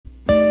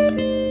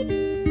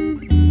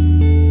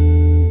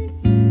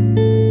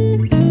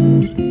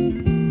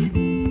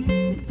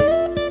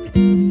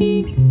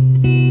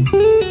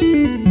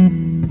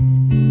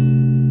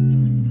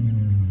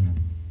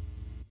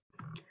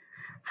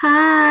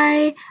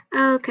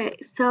Okay,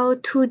 so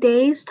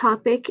today's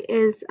topic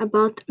is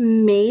about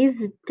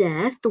May's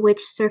death,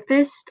 which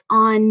surfaced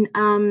on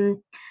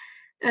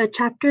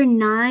chapter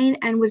 9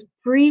 and was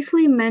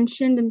briefly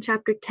mentioned in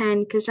chapter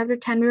 10, because chapter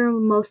 10 we were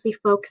mostly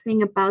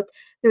focusing about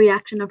the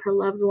reaction of her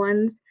loved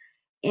ones.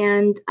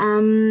 And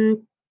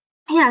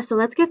yeah, so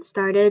let's get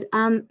started.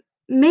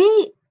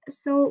 May,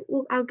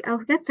 I'll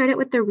get started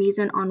with the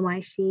reason on why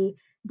she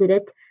did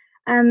it.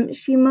 The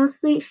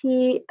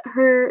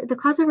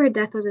cause of her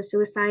death was a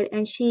suicide,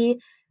 and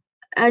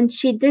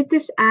she did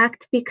this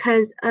act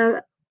because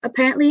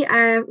apparently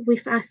I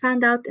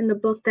found out in the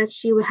book that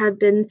she had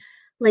been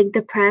like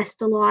depressed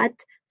a lot,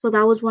 so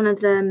that was one of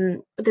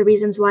the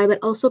reasons why, but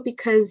also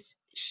because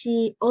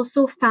she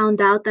also found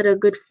out that a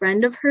good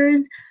friend of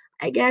hers,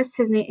 I guess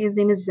his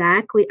name is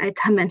Zach. I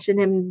mentioned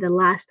him in the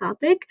last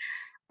topic.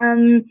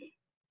 um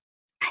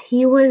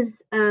he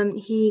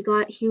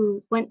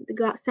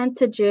got sent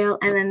to jail,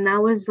 and then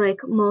that was like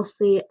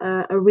mostly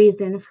a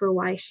reason for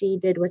why she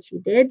did what she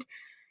did.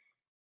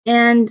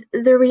 And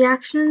the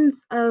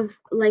reactions of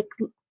like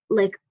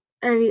like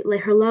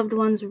her loved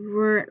ones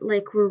were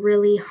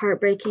really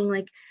heartbreaking.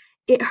 Like,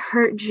 it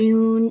hurt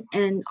June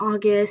and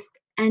August,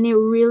 and it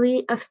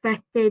really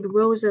affected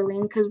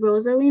Rosaline, because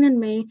Rosaline and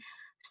May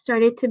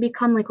started to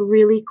become like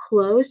really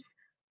close.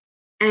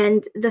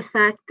 And the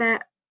fact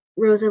that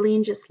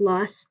Rosaline just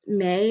lost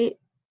May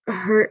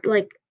hurt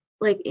like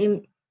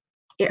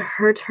it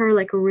hurt her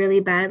like really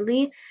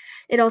badly.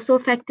 It also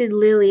affected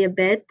Lily a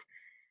bit,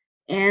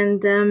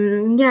 and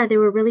yeah, they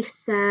were really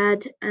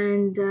sad.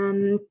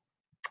 And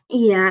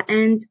yeah,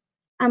 and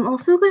I'm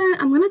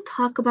gonna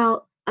talk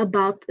about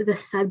the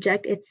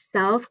subject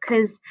itself,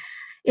 because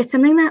it's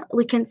something that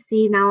we can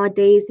see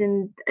nowadays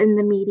in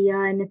the media,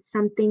 and it's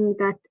something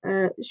that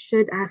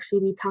should actually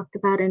be talked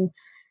about, and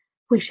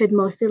we should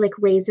mostly like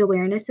raise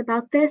awareness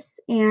about this.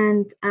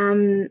 And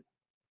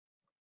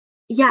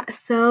yeah,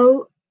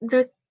 so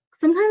the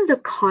sometimes the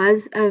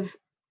cause of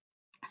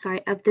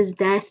this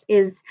death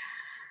is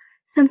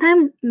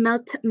sometimes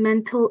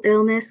mental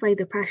illness, like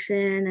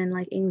depression and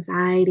like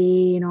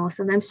anxiety,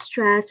 sometimes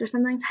stress, or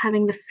sometimes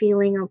having the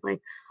feeling of like,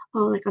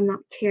 oh, like I'm not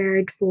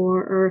cared for,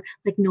 or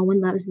like no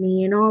one loves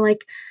me,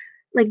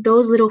 like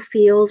those little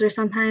feels. Or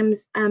sometimes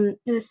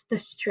it's the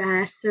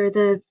stress, or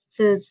the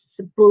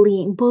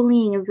bullying.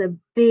 Bullying is a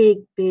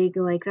big,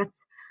 like, that's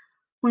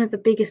one of the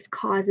biggest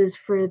causes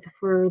for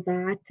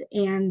that.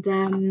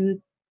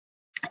 And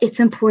it's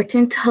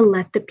important to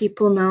let the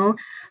people know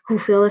who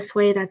feel this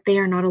way that they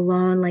are not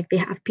alone. Like, they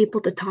have people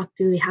to talk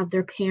to, they have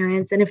their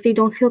parents. And if they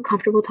don't feel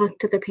comfortable talking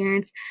to their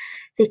parents,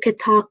 they could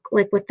talk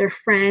like with their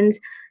friends.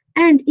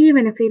 And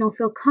even if they don't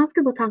feel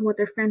comfortable talking with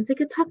their friends, they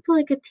could talk to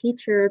like a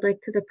teacher, like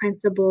to the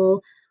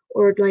principal,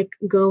 or like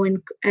go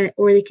and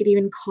or they could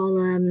even call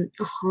a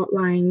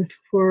hotline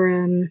for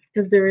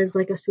if there is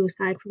like a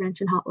suicide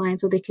prevention hotline,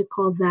 so they could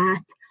call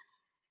that.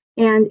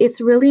 And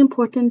it's really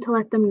important to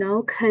let them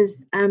know, because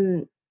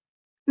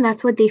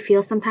that's what they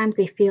feel. Sometimes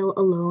they feel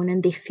alone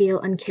and they feel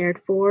uncared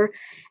for.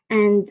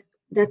 And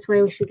that's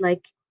why we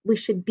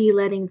should be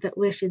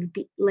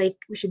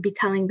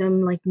telling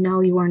them like,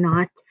 no, you are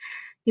not.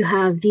 You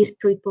have these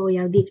people,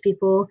 you have these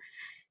people,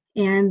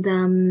 and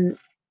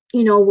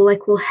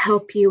we'll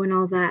help you and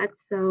all that.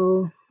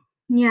 So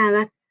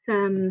yeah,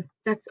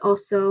 that's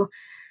also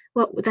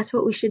that's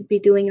what we should be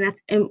doing,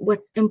 and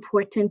what's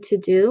important to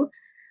do.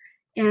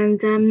 And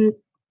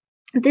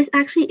this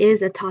actually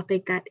is a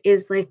topic that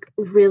is like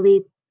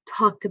really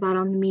talked about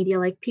on the media.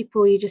 Like,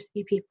 people, you just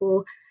see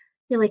people,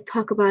 they like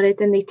talk about it,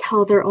 and they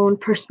tell their own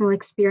personal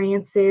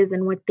experiences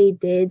and what they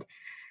did.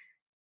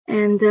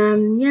 And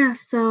yeah,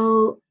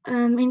 so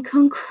in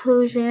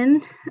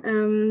conclusion,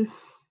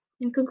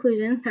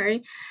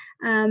 sorry,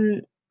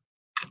 um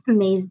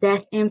May's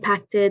death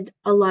impacted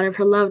a lot of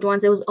her loved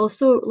ones. It was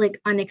also like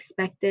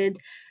unexpected,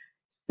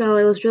 so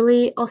it was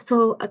really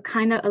also a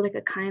kind of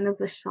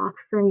a shock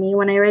for me.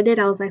 When I read it,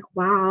 I was like,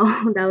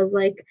 wow, that was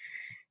like,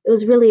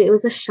 it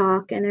was a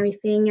shock and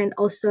everything. And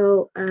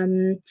also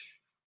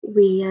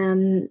we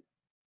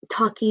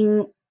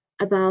talking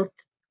about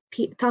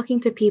talking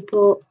to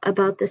people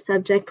about the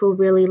subject will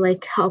really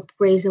like help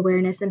raise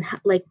awareness, and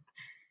like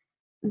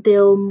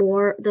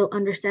they'll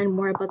understand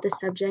more about the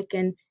subject,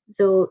 and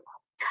they'll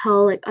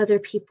tell like other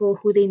people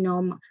who they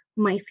know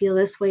might feel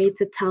this way,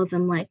 to tell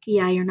them like,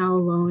 yeah, you're not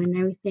alone and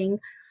everything.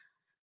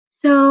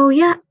 So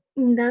yeah,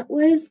 that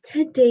was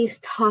today's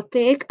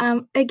topic.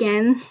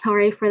 Again,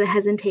 sorry for the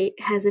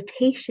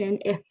hesitation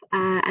if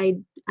I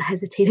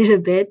hesitated a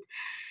bit.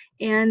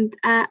 And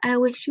I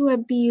wish you a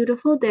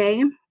beautiful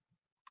day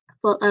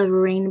full of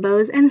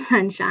rainbows and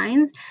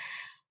sunshines,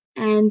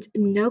 and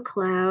no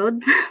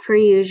clouds per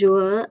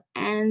usual.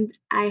 And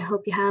I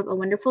hope you have a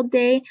wonderful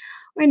day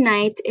or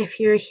night if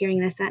you're hearing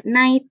this at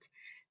night.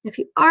 If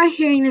you are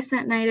hearing this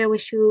at night, I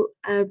wish you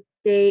a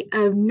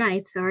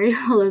night, sorry,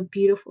 full of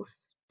beautiful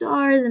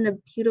stars and a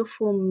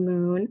beautiful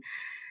moon.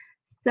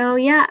 So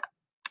yeah,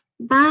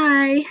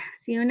 bye.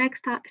 See you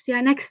next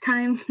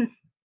time.